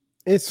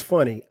It's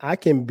funny. I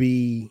can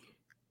be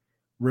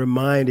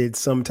reminded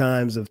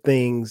sometimes of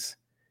things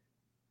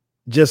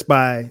just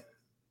by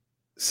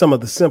some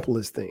of the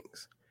simplest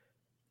things.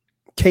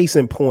 Case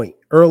in point,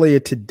 earlier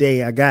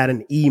today, I got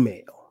an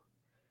email,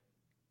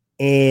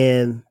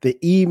 and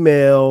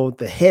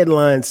the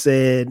headline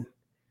said,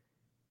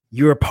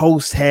 your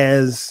post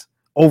has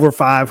over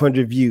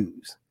 500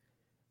 views.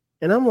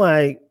 And I'm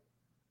like,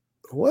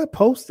 what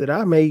post did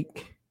I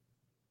make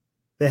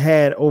that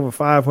had over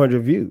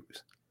 500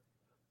 views?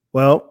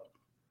 Well,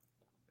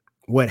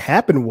 what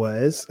happened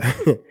was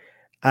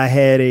I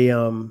had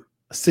a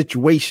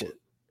situation.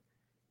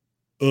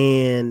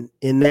 And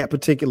in that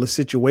particular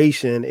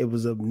situation, it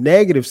was a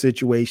negative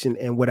situation.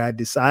 And what I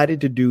decided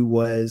to do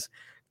was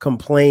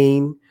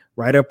complain,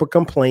 write up a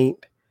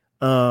complaint.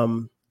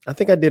 I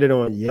think I did it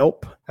on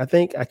Yelp. I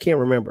can't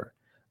remember.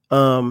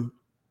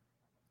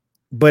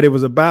 But it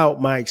was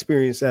about my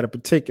experience at a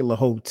particular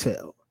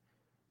hotel.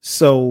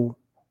 So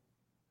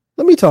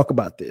let me talk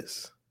about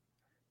this.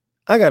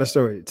 I got a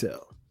story to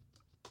tell.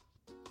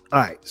 All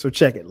right, so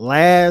check it.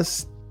 I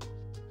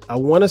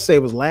want to say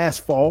it was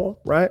last fall,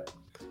 right?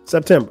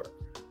 September.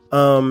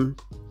 I'm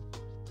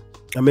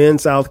in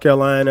South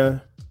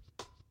Carolina,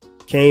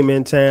 came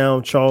in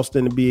town,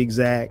 Charleston to be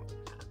exact,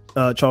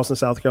 Charleston,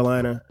 South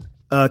Carolina,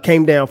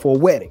 came down for a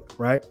wedding,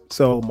 right?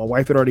 So my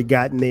wife had already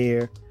gotten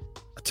there.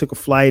 I took a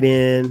flight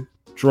in,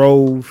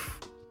 drove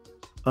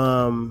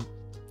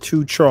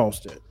to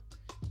Charleston.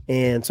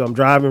 And so I'm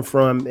driving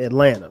from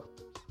Atlanta.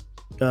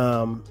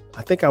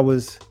 I think I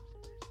was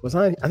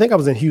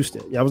in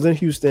Houston. Yeah, I was in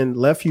Houston,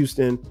 left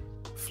Houston,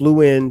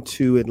 flew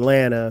into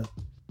Atlanta,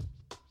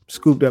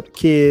 scooped up the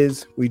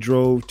kids. We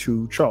drove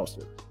to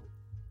Charleston.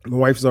 My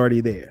wife was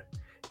already there.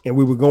 And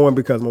we were going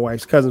because my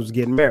wife's cousin was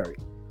getting married.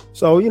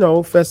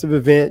 So, festive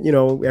event,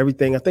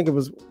 everything. I think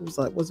was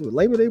it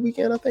Labor Day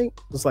weekend? I think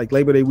it was like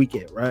Labor Day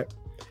weekend, right?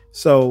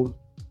 So,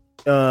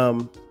 I,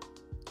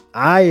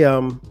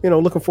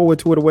 looking forward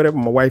to it or whatever.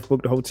 My wife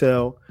booked a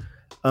hotel.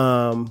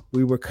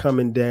 We were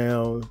coming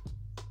down.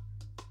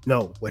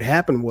 No, what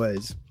happened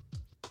was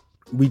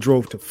we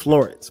drove to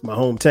Florence, my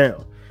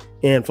hometown.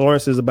 And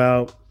Florence is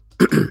about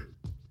 2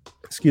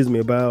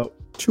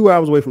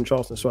 hours away from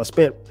Charleston. So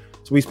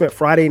we spent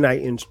Friday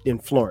night in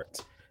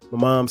Florence, my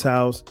mom's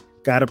house,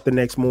 got up the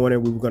next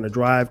morning. We were going to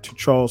drive to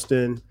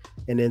Charleston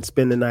and then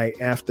spend the night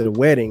after the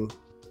wedding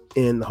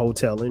in the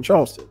hotel in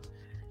Charleston.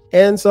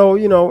 And so,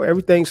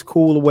 everything's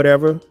cool or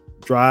whatever.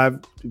 Drive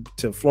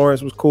to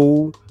Florence was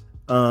cool.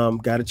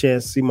 Got a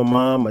chance to see my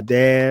mom, my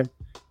dad,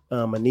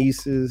 my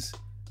nieces,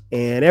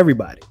 and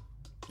everybody.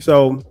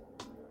 So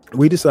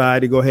we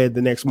decided to go ahead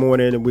the next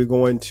morning, and we're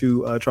going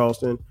to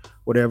Charleston,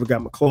 whatever.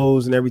 Got my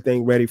clothes and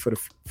everything ready for the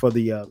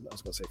I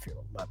was gonna say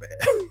funeral, my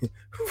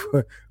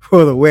bad,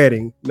 for the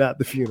wedding, not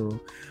the funeral.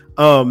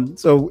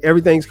 So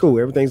everything's cool,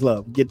 everything's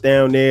love. Get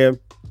down there,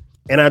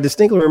 and I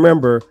distinctly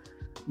remember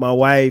my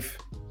wife,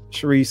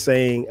 Cherise,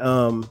 saying,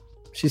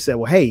 she said,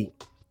 "Well, hey,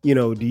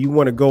 do you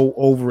want to go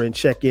over and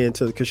check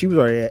into?" Because she was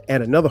already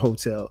at another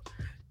hotel,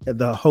 at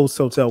the host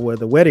hotel where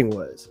the wedding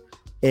was,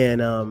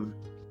 and I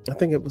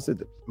think it was at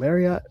the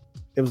Marriott.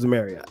 It was the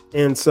Marriott,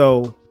 and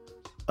so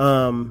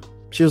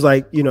she was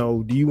like,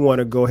 do you want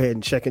to go ahead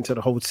and check into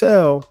the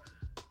hotel,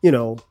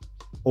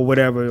 or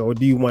whatever, or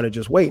do you want to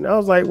just wait? And I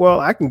was like, well,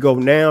 I can go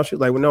now. She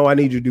was like, well, no, I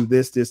need you to do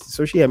this.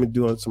 So she had me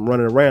doing some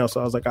running around.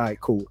 So I was like, all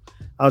right, cool.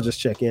 I'll just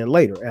check in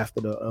later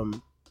after the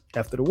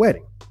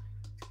wedding.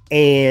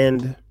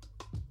 And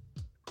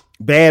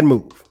bad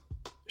move.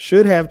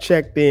 Should have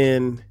checked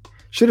in.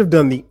 Should have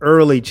done the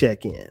early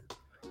check-in.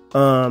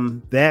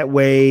 That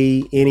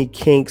way, any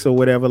kinks or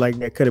whatever like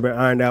that could have been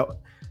ironed out.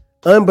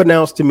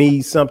 Unbeknownst to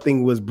me,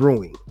 something was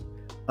brewing.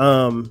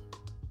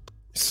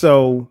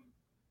 So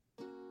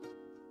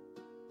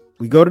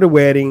we go to the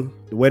wedding.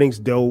 The wedding's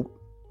dope.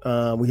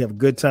 We have a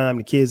good time.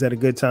 The kids had a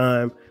good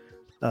time.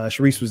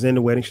 Cherise was in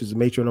the wedding. She's a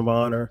matron of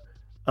honor.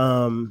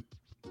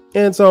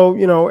 And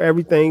so,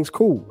 everything's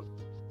cool.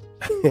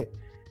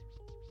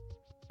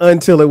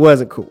 Until it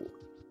wasn't cool.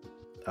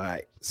 All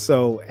right.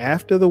 So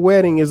after the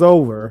wedding is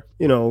over,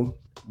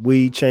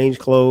 we change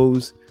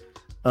clothes,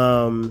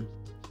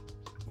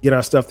 get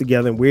our stuff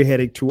together, and we're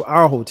heading to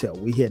our hotel.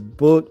 We had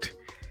booked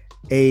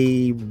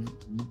a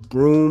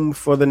room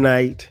for the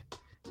night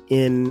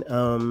in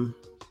the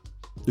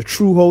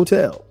True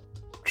Hotel.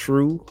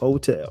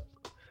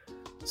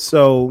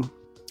 So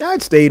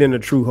I'd stayed in a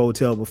True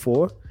Hotel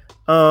before.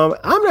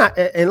 I'm not,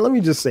 and let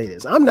me just say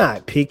this, I'm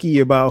not picky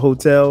about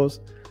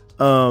hotels.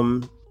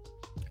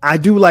 I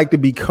do like to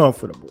be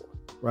comfortable,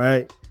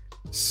 right?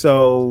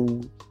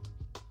 So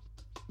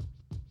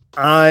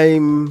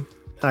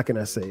how can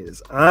I say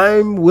this?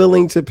 I'm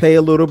willing to pay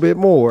a little bit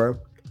more,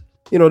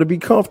 to be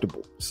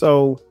comfortable.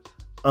 So,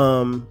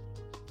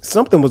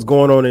 something was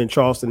going on in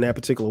Charleston that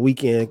particular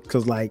weekend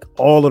because like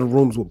all of the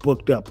rooms were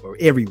booked up or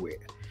everywhere.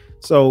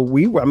 So I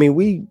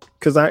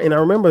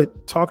remember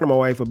talking to my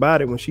wife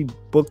about it when she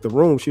booked the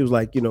room. She was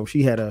like,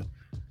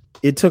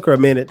 it took her a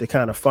minute to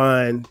kind of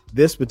find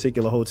this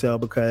particular hotel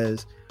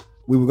because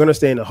we were going to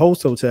stay in the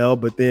host hotel,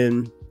 but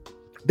then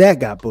that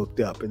got booked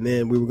up, and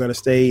then we were going to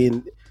stay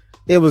in.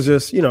 It was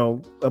just,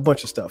 a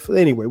bunch of stuff.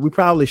 Anyway, we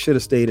probably should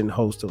have stayed in the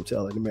host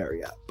hotel in the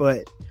Marriott,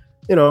 but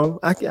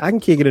I can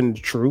kick it in the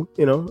True.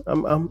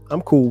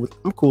 I'm cool.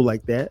 I'm cool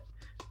like that.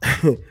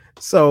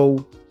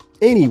 So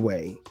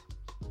anyway,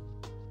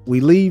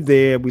 we leave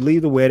there. We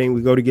leave the wedding.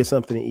 We go to get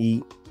something to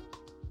eat,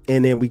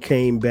 and then we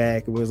came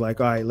back and was like,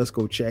 all right, let's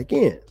go check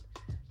in.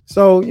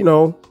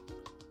 So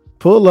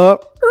pull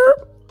up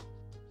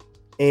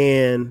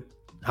and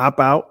hop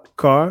out the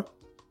car,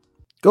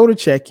 go to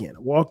check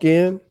in, walk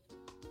in.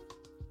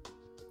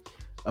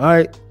 All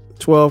right,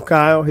 12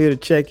 Kyle here to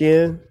check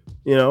in,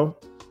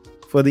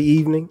 for the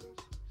evening.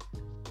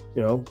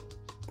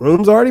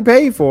 Room's already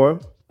paid for.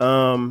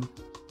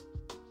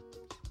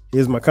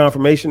 Here's my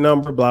confirmation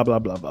number, blah, blah,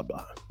 blah, blah,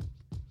 blah.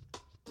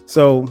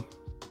 So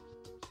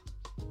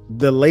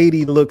the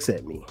lady looks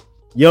at me,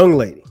 young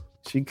lady.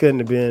 She couldn't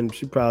have been,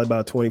 she probably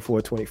about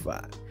 24,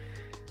 25.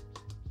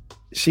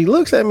 She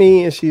looks at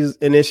me and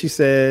then she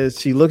says,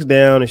 she looks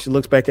down and she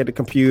looks back at the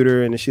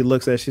computer and then she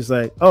looks at, she's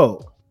like,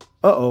 oh,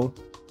 uh-oh.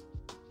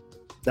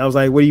 I was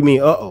like, what do you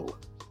mean, uh-oh?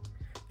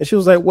 And she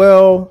was like,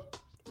 well,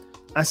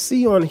 I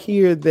see on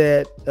here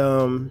that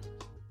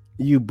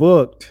you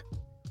booked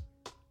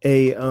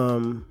a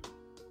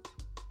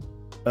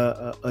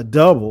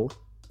double,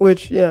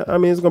 which, yeah, I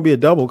mean, it's going to be a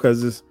double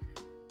because it's,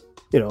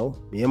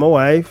 me and my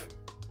wife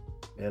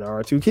and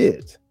our 2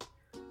 kids.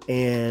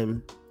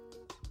 And,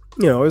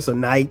 it's a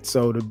night.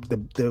 So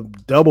the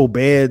double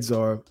beds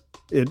are,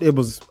 it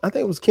was, I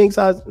think it was king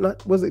size.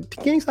 Was it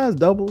king size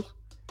doubles?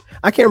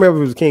 I can't remember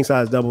if it was king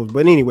size doubles,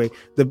 but anyway,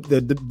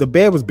 the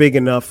bed was big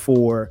enough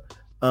for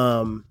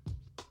us.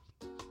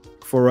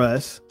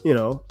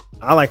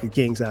 I like a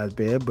king size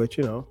bed, but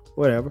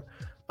whatever.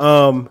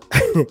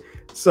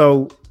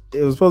 So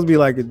it was supposed to be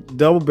like a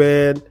double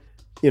bed.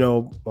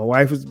 My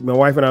wife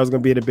and I was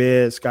going to be in the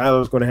bed. Skylar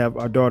was going to have,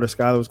 our daughter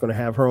Skylar was going to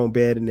have her own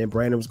bed, and then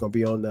Brandon was going to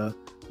be on the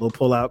little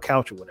pull-out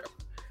couch or whatever.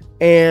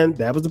 And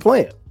that was the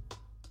plan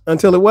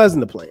until it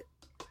wasn't the plan.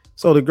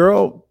 So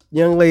the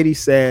young lady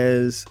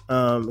says,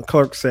 the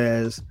clerk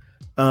says,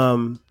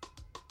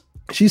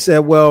 she said,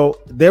 well,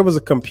 there was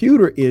a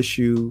computer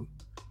issue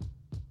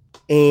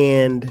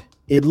and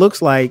it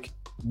looks like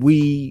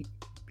we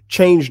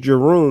changed your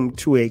room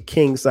to a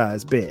king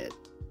size bed.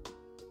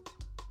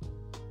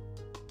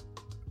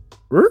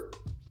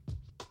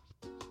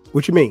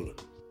 What you mean?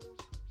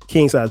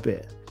 King size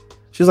bed.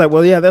 She's like,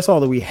 well, yeah, that's all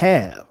that we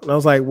have. And I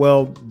was like,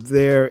 well,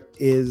 there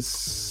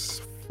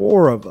is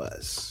 4 of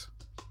us.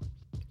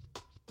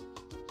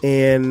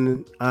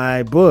 And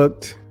I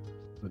booked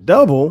a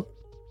double,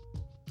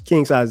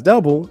 king size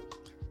double.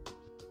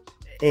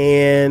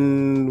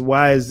 And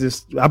why is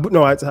this? I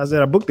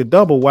said I booked a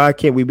double. Why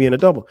can't we be in a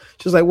double?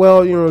 She's like,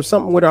 well,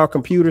 something with our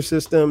computer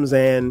systems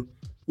and,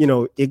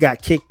 it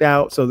got kicked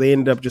out. So they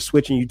ended up just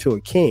switching you to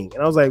a king.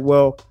 And I was like,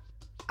 well,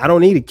 I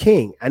don't need a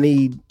king. I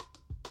need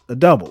a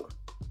double.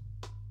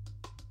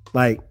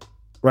 Like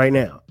right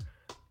now.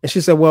 And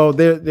she said, well,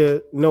 there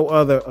are no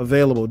other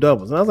available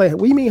doubles. And I was like,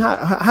 what do you mean?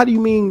 How do you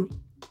mean?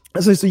 I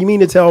said, so you mean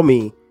to tell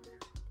me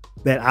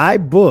that I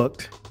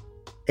booked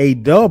a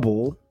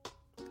double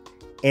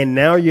and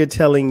now you're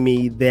telling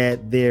me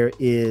that there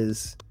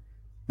was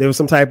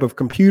some type of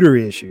computer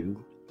issue.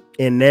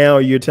 And now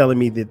you're telling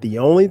me that the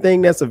only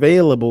thing that's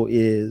available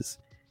is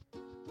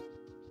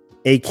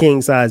a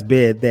king size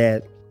bed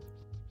that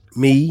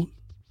me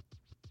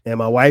and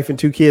my wife and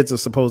 2 kids are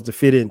supposed to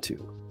fit into.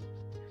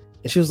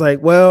 And she was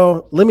like,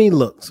 well, let me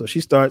look. So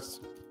she starts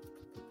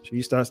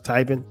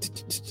typing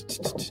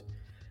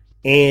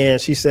and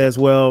she says,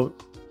 well,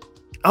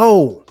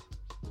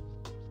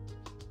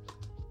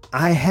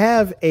 I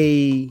have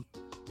a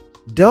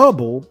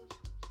double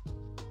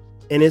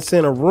and it's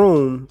in a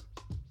room,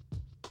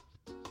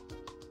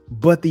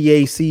 but the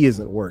AC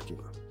isn't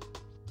working.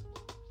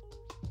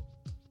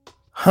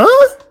 Huh?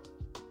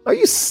 Are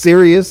you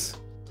serious?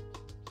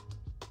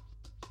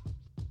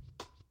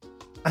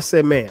 I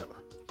said, ma'am,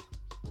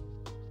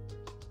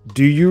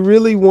 do you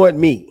really want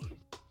me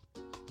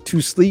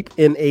to sleep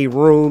in a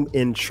room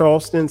in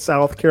Charleston,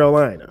 South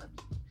Carolina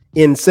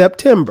in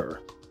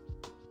September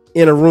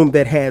in a room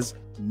that has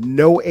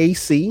no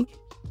AC?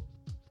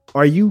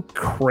 Are you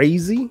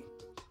crazy?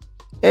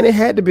 And it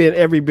had to be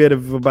every bit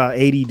of about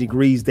 80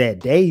 degrees that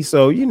day.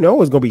 So, it's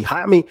going to be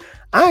hot. I mean,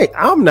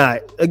 I'm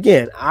not,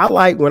 again, I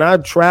like when I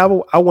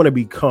travel, I want to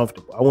be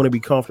comfortable. I want to be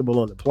comfortable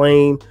on the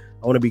plane.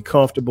 I want to be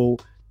comfortable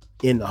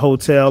in the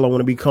hotel. I want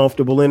to be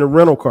comfortable in a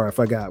rental car if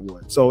I got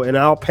one. So, and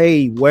I'll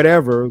pay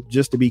whatever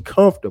just to be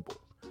comfortable.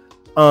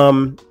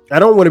 I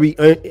don't want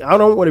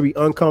to be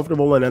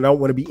uncomfortable and I don't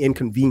want to be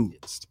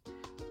inconvenienced.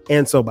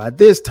 And so by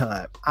this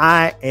time,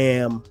 I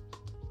am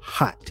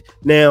hot.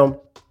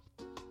 Now,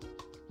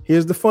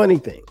 here's the funny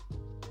thing.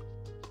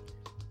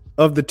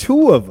 Of the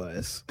 2 of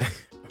us,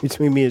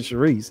 between me and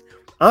Sharice,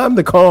 I'm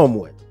the calm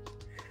one.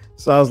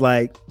 So I was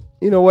like,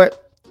 you know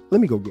what?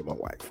 Let me go get my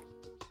wife.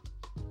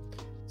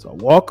 So I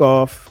walk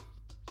off.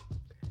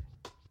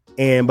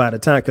 And by the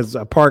time, because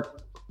I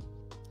parked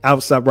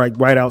outside,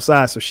 right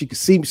outside, so she could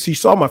see. She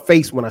saw my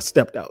face when I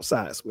stepped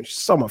outside. So when she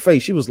saw my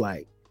face, she was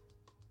like,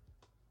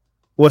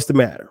 "What's the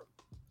matter?"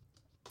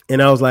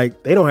 And I was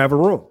like, "They don't have a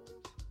room."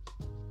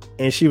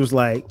 And she was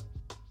like,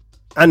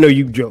 "I know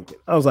you joking."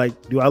 I was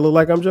like, "Do I look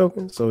like I'm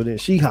joking?" So then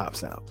she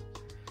hops out.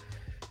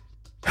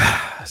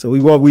 So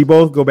we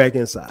both go back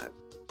inside.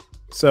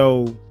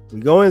 So we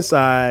go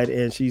inside,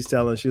 and she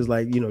was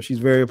like, she's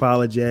very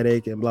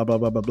apologetic and blah, blah,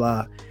 blah, blah,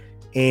 blah.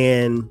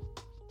 And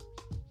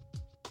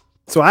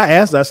so I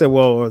asked her, I said,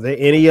 "Well, are there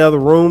any other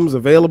rooms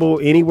available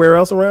anywhere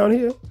else around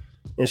here?"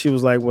 And she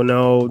was like, "Well,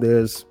 no,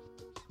 there's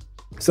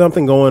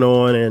something going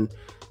on, and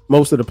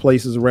most of the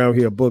places around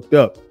here are booked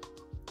up."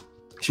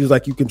 She was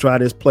like, "You can try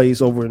this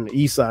place over in the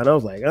east side." And I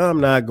was like, "I'm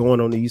not going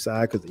on the east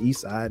side because the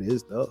east side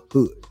is the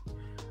hood."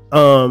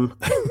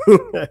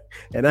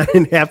 And I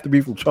didn't have to be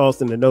from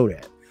Charleston to know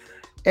that.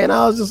 And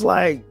I was just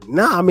like,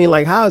 "Nah, I mean,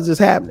 like, how is this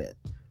happening?"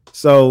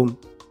 So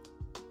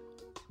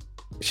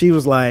she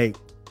was like,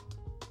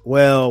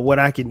 "Well, what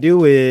I can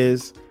do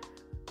is,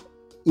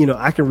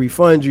 I can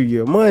refund you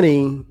your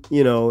money,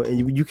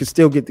 and you can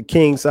still get the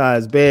king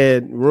size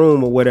bed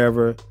room or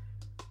whatever."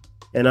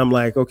 And I'm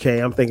like, okay,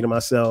 I'm thinking to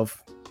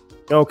myself,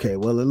 okay,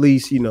 well, at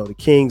least, the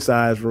king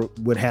size room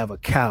would have a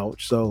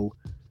couch. So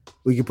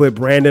we can put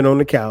Brandon on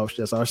the couch.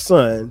 That's our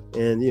son.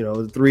 And,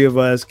 the three of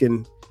us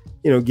can,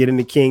 get in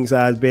the king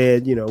size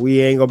bed.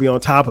 We ain't gonna be on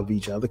top of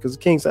each other because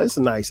the king size is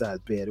a nice size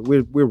bed.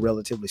 We're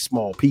relatively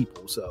small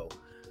people. So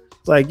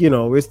it's like,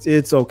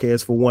 it's okay.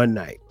 It's for one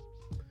night.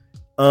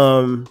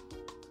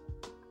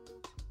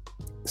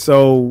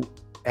 So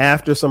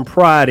after some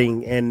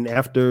prodding and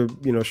after,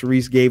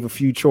 Sharice gave a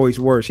few choice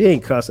words, she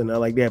ain't cussing her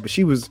like that, but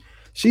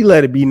she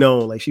let it be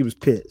known like she was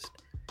pissed.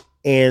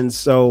 And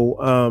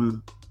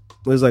so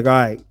it was like, all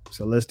right,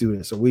 so let's do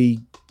this. So we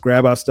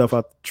grab our stuff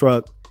out the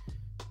truck,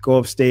 go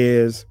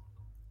upstairs,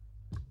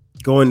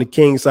 go in the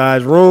king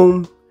size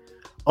room,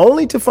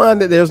 only to find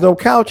that there's no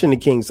couch in the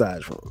king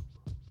size room.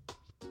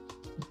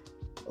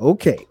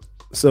 Okay,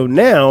 so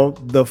now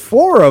the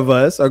four of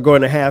us are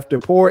going to have to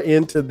pour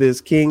into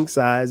this king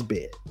size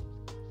bed.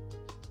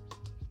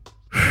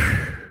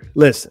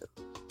 Listen,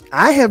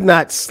 I have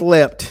not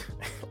slept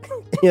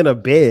in a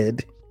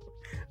bed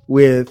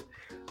with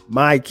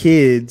my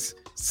kids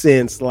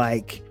since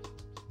like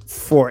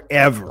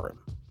forever.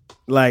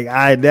 Like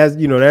when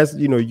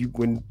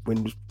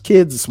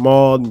kids are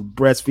small and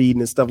breastfeeding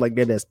and stuff like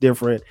that, that's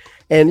different.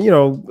 And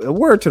a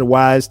word to the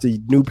wise to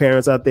new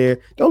parents out there: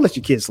 don't let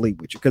your kids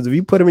sleep with you, because if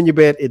you put them in your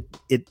bed,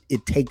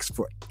 it takes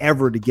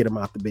forever to get them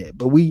out the bed.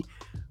 But we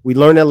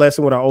learned that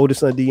lesson with our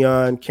oldest son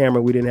Dion.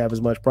 Cameron, we didn't have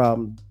as much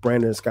problem.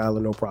 Brandon and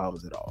Skylar, no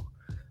problems at all.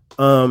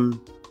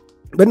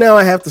 But now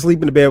I have to sleep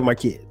in the bed with my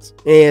kids,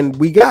 and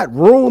we got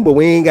room, but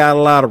we ain't got a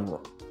lot of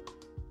room.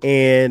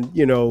 And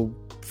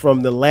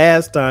from the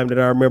last time that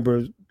I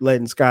remember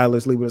letting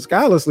Skylar sleep with,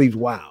 Skylar sleeps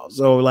wild.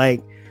 So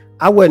like,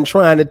 I wasn't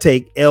trying to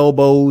take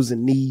elbows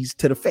and knees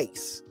to the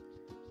face.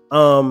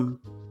 But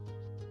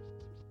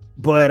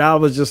I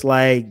was just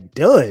like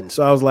done.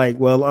 So I was like,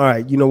 well, all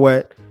right, you know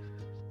what?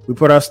 We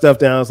put our stuff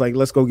down. I was like,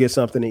 let's go get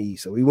something to eat.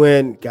 So we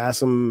went, got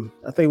some,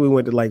 I think we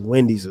went to like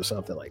Wendy's or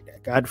something like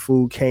that. Got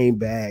food, came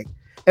back.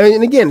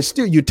 And again, it's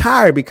still, you're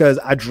tired because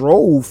I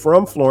drove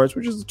from Florence,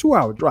 which is a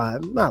 2-hour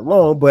drive, not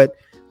long, but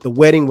the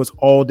wedding was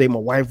all day. My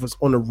wife was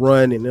on the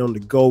run and on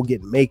the go,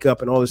 getting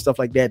makeup and all this stuff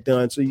like that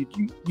done. So you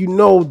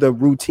the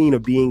routine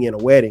of being in a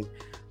wedding.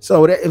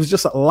 So it was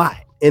just a lot.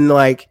 And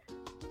like,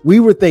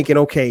 we were thinking,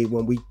 okay,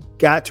 when we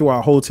got to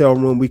our hotel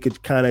room, we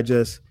could kind of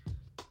just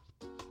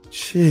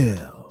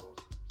chill.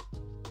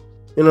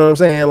 You know what I'm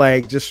saying?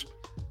 Like, just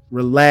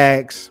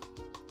relax,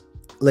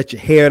 let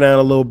your hair down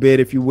a little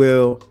bit, if you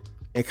will,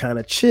 and kind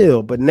of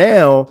chill. But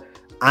now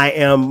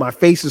my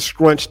face is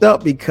scrunched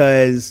up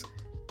because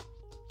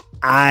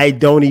I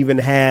don't even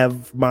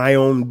have my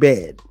own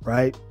bed,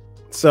 right?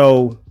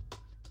 So,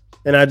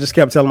 and I just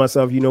kept telling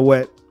myself, you know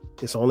what?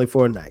 It's only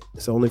for a night.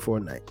 It's only for a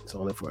night. It's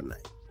only for a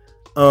night.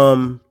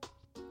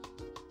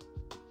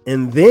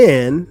 And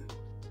then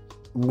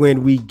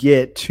when we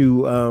get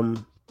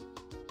to,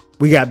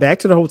 we got back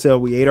to the hotel,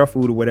 we ate our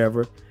food or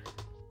whatever.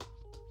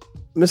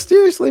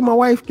 Mysteriously, my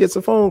wife gets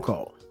a phone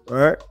call, all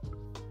right?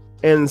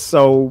 And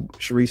so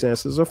Sharice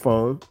answers her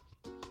phone.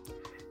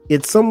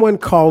 It's someone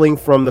calling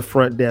from the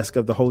front desk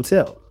of the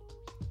hotel.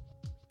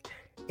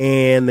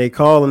 And they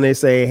call and they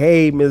say,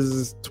 "Hey,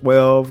 Mrs.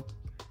 12,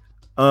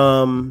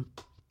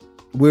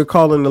 we're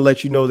calling to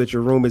let you know that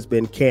your room has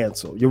been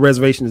canceled. Your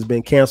reservation has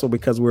been canceled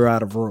because we're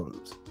out of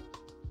rooms."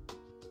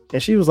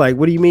 And she was like,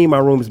 "What do you mean my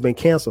room has been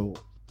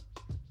canceled?"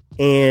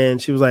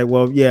 And she was like,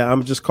 "Well, yeah,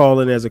 I'm just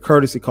calling as a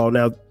courtesy call."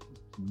 Now,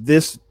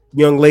 this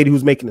young lady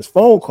who's making this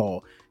phone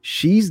call,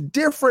 she's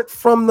different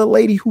from the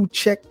lady who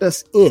checked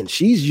us in.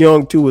 She's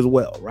young too as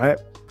well, right?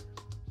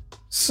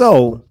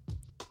 So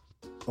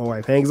my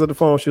wife hangs up the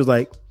phone. She was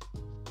like,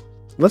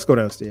 "Let's go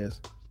downstairs."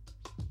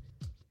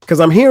 Because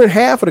I'm hearing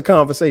half of the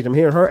conversation. I'm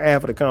hearing her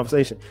half of the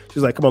conversation.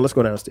 She's like, "Come on, let's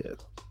go downstairs."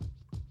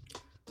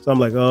 So I'm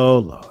like, "Oh,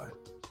 Lord."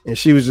 And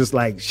she was just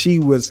like, she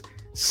was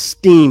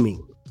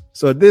steaming.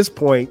 So at this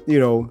point,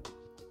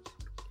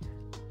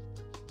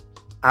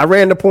 I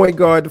ran the point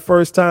guard the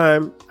first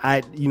time.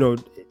 At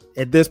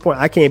this point,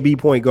 I can't be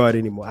point guard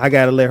anymore. I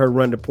got to let her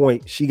run the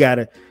point. She got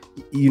to,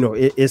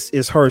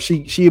 it's her.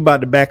 She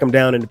about to back him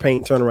down in the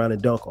paint, turn around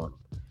and dunk on him.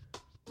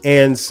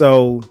 And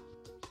so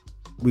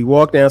we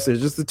walk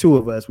downstairs, just the two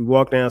of us. We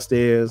walk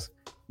downstairs,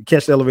 we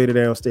catch the elevator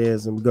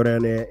downstairs, and we go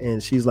down there.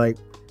 And she's like,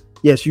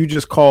 yes, you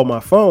just called my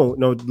phone.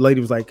 No, the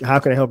lady was like, how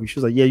can I help you? She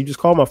was like, yeah, you just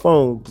called my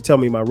phone to tell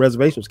me my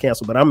reservation was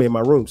canceled, but I'm in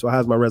my room. So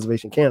how's my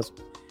reservation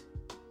canceled?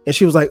 And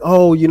she was like,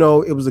 oh,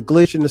 it was a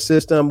glitch in the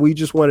system. We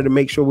just wanted to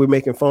make sure we're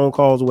making phone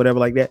calls or whatever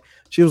like that.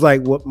 She was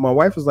like, well, my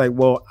wife was like,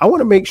 well, I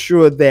want to make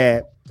sure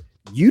that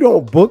you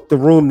don't book the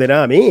room that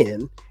I'm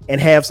in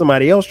and have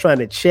somebody else trying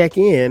to check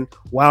in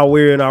while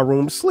we're in our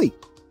room to sleep.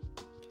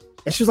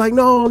 And she's like,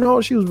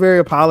 no. She was very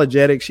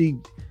apologetic.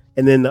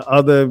 And then the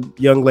other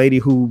young lady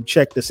who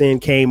checked us in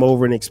came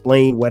over and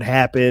explained what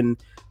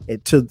happened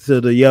to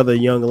the other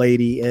young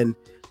lady. And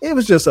it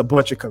was just a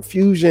bunch of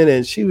confusion.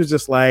 And she was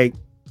just like,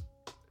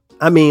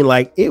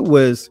 it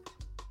was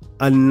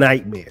a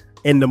nightmare.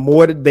 And the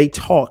more that they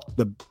talked,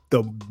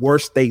 the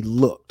worse they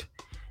looked.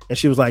 And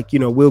she was like,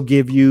 we'll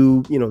give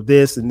you,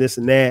 this and this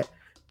and that.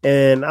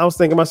 And I was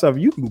thinking to myself,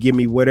 you can give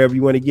me whatever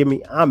you want to give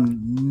me. I'm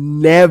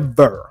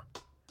never,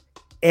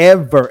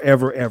 ever,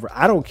 ever, ever.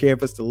 I don't care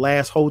if it's the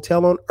last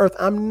hotel on earth.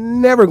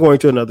 I'm never going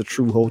to another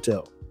True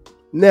hotel.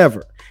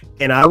 Never.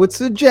 And I would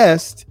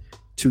suggest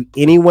to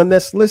anyone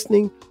that's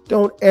listening,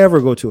 don't ever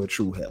go to a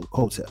True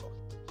hotel.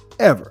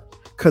 Ever.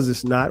 Because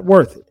it's not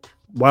worth it.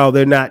 While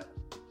they're not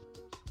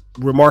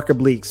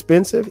remarkably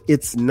expensive,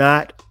 it's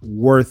not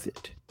worth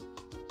it.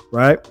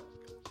 Right?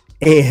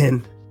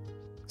 And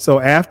so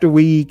after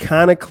we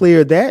kind of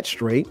cleared that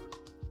straight,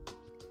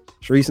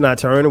 Sharice and I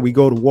turn and we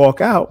go to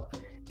walk out.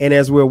 And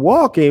as we're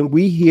walking,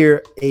 we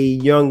hear a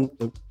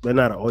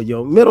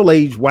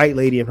middle-aged white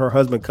lady and her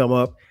husband come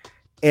up.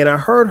 And I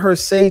heard her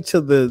say to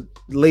the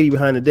lady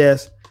behind the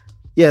desk,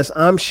 yes,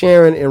 I'm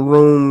sharing in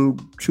room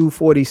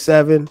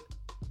 247.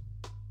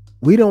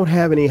 We don't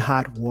have any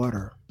hot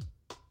water.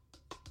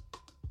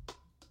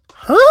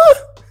 Huh?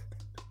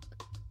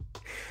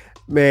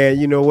 Man,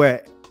 you know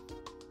what?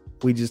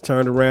 We just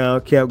turned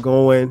around, kept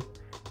going,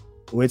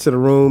 went to the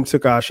room,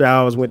 took our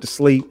showers, went to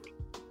sleep,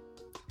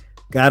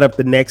 got up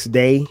the next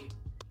day.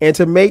 And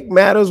to make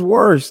matters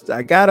worse,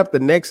 I got up the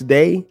next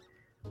day.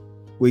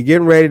 We're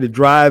getting ready to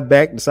drive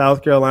back to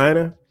South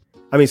Carolina.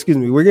 We're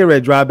getting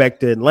ready to drive back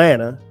to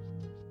Atlanta.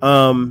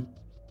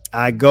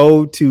 I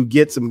go to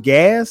get some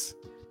gas.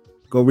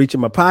 Go reach in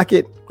my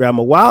pocket, grab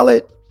my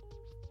wallet,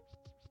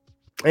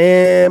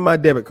 and my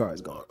debit card is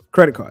gone.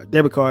 Credit card,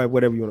 debit card,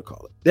 whatever you want to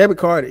call it. Debit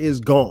card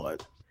is gone.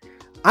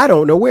 I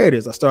don't know where it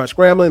is. I start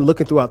scrambling,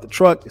 looking throughout the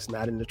truck. It's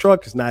not in the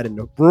truck. It's not in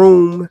the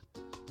room.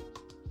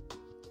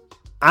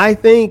 I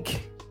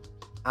think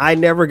I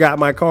never got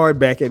my card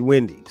back at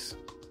Wendy's.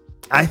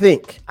 I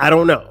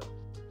don't know.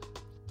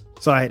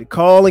 So I had to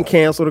call and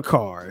cancel the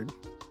card.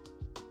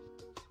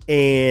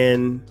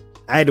 And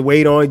I had to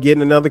wait on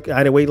getting I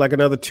had to wait like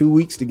another 2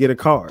 weeks to get a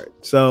card.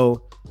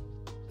 So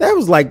that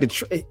was like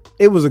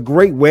it was a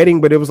great wedding,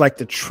 but it was like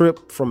the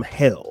trip from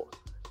hell.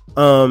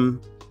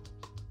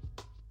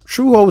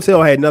 True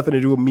Hotel had nothing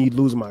to do with me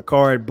losing my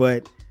card,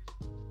 but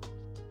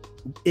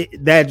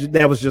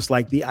that was just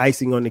like the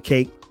icing on the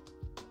cake.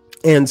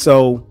 And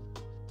so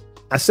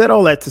I said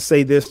all that to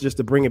say this, just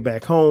to bring it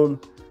back home.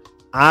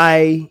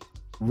 I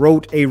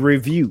wrote a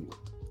review,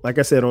 like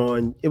I said,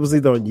 it was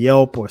either on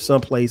Yelp or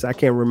someplace, I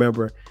can't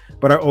remember.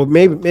 Or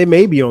maybe it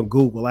may be on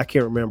Google. I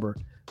can't remember.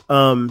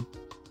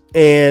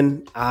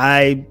 And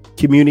I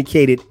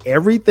communicated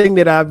everything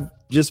that I've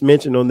just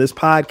mentioned on this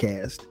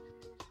podcast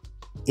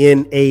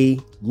in a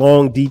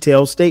long,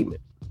 detailed statement.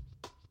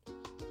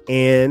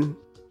 And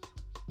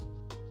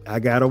I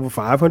got over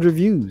 500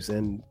 views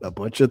and a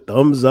bunch of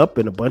thumbs up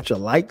and a bunch of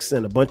likes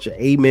and a bunch of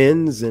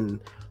amens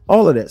and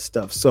all of that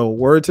stuff. So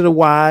word to the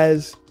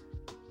wise,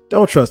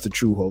 don't trust the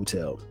True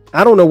Hotel.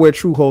 I don't know where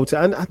True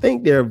Hotel, I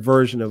think they're a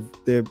version of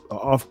their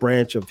off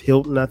branch of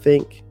Hilton. I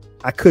think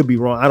I could be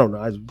wrong. I don't know.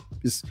 I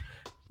just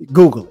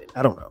Google it.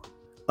 I don't know.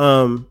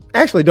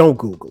 Actually don't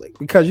Google it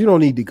because you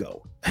don't need to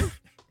go.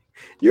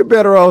 You're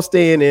better off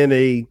staying in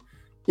a,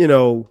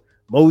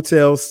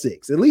 Motel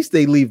 6. At least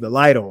they leave the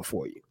light on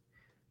for you.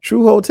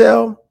 True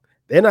Hotel,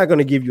 they're not going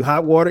to give you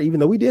hot water, even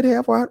though we did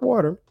have hot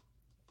water.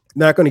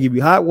 Not going to give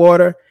you hot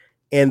water,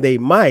 and they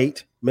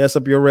might mess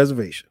up your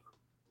reservation.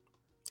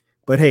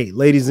 But hey,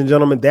 ladies and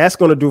gentlemen, that's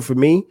going to do it for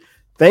me.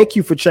 Thank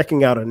you for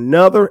checking out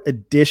another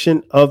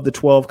edition of the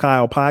 12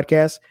 Kyle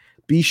podcast.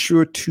 Be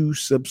sure to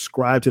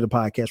subscribe to the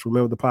podcast.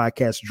 Remember, the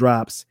podcast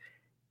drops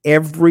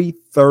every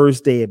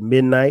Thursday at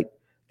midnight.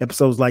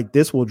 Episodes like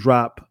this will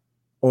drop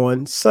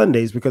on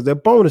Sundays because they're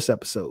bonus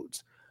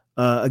episodes.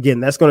 Again,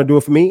 that's going to do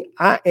it for me.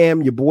 I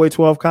am your boy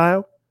 12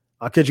 Kyle.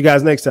 I'll catch you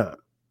guys next time.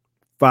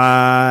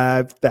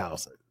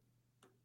 5,000.